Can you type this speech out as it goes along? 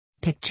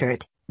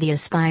Pictured, the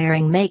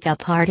aspiring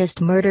makeup artist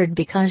murdered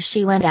because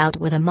she went out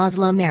with a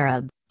Muslim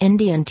Arab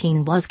Indian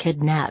teen was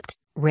kidnapped,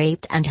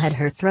 raped and had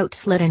her throat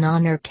slit in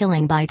honor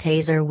killing by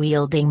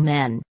taser-wielding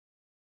men.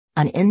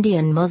 An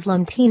Indian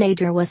Muslim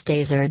teenager was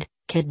tasered,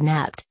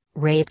 kidnapped,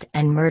 raped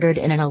and murdered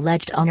in an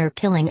alleged honor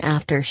killing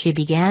after she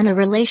began a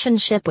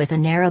relationship with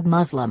an Arab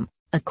Muslim,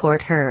 a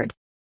court heard.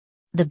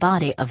 The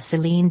body of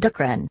Celine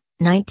Dukran,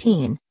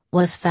 19,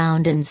 was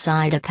found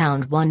inside a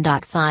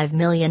 £1.5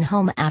 million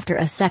home after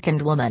a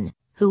second woman,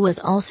 who was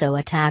also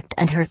attacked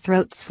and her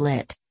throat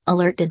slit,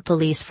 alerted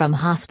police from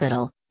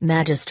hospital,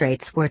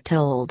 magistrates were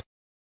told.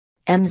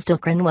 Ms.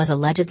 Dukran was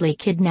allegedly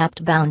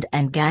kidnapped, bound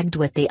and gagged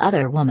with the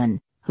other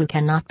woman, who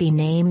cannot be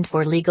named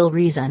for legal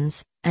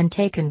reasons, and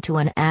taken to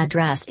an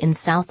address in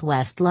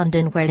southwest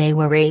London where they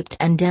were raped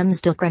and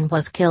Ms. Dukran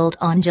was killed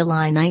on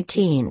July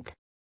 19.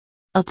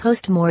 A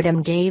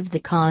post-mortem gave the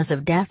cause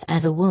of death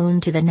as a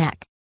wound to the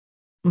neck.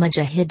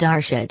 Mujahid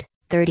Arshid,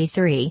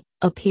 33,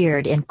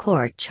 appeared in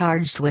court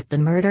charged with the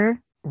murder,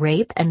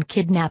 rape and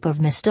kidnap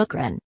of Ms.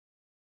 Dukran.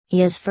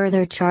 He is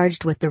further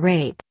charged with the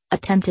rape,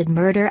 attempted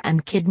murder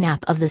and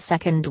kidnap of the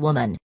second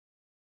woman.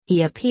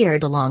 He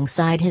appeared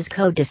alongside his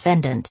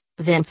co-defendant,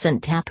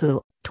 Vincent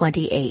Tapu,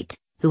 28,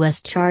 who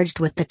was charged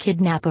with the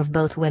kidnap of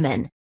both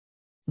women.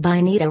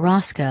 Binita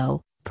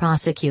Roscoe,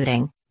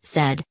 prosecuting,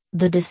 said,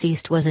 the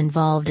deceased was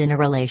involved in a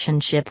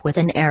relationship with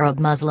an Arab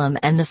Muslim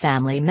and the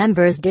family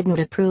members didn't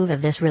approve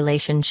of this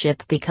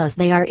relationship because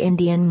they are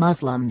Indian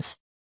Muslims.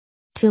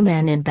 Two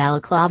men in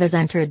balaclavas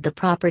entered the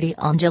property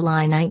on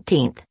July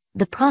 19,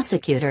 the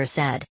prosecutor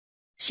said.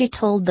 She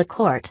told the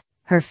court,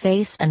 her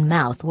face and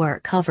mouth were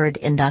covered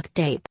in duct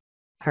tape.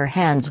 Her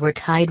hands were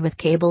tied with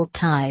cable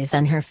ties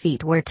and her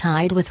feet were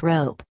tied with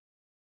rope.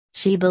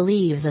 She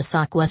believes a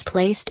sock was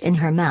placed in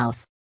her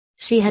mouth.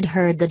 She had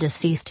heard the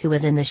deceased who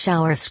was in the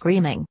shower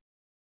screaming.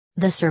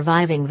 The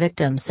surviving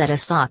victim said a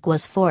sock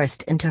was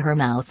forced into her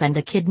mouth and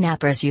the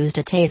kidnappers used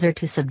a taser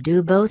to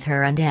subdue both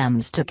her and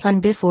Ms.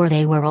 Dukran before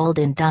they were rolled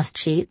in dust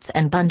sheets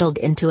and bundled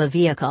into a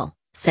vehicle,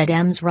 said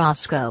Ms.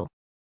 Roscoe.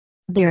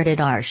 Bearded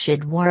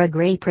Arshid wore a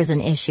grey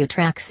prison-issue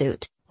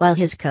tracksuit, while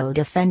his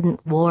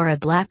co-defendant wore a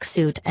black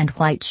suit and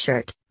white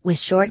shirt, with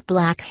short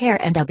black hair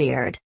and a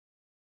beard.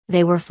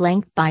 They were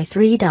flanked by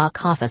 3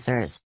 dock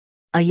officers.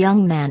 A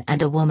young man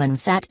and a woman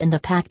sat in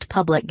the packed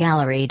public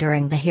gallery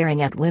during the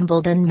hearing at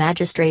Wimbledon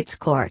Magistrates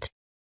Court.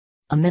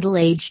 A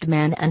middle-aged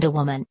man and a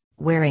woman,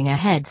 wearing a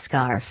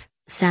headscarf,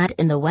 sat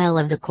in the well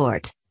of the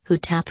court, who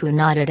Tapu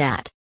nodded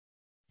at.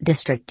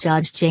 District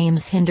Judge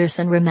James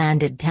Henderson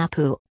remanded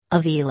Tapu,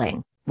 of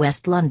Ealing,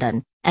 West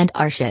London, and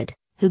Arshid,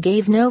 who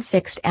gave no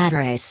fixed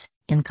address,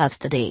 in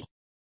custody.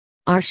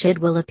 Arshid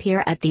will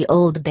appear at the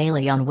Old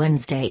Bailey on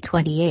Wednesday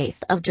 28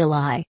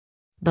 July.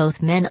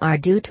 Both men are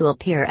due to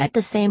appear at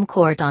the same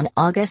court on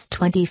August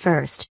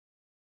 21.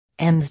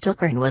 Ms.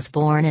 Dukran was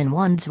born in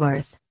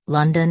Wandsworth,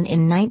 London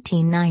in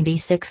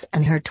 1996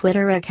 and her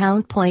Twitter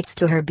account points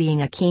to her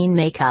being a keen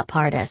makeup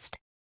artist.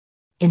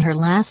 In her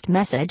last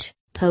message,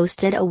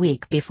 posted a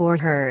week before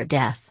her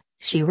death,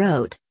 she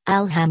wrote,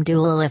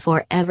 "Alhamdulillah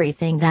for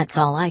everything, that's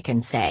all I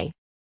can say."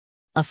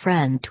 A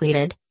friend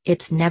tweeted,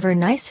 "It's never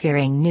nice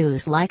hearing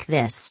news like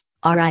this.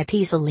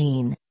 R.I.P.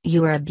 Celine,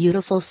 you are a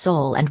beautiful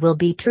soul and will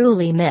be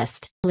truly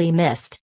missed."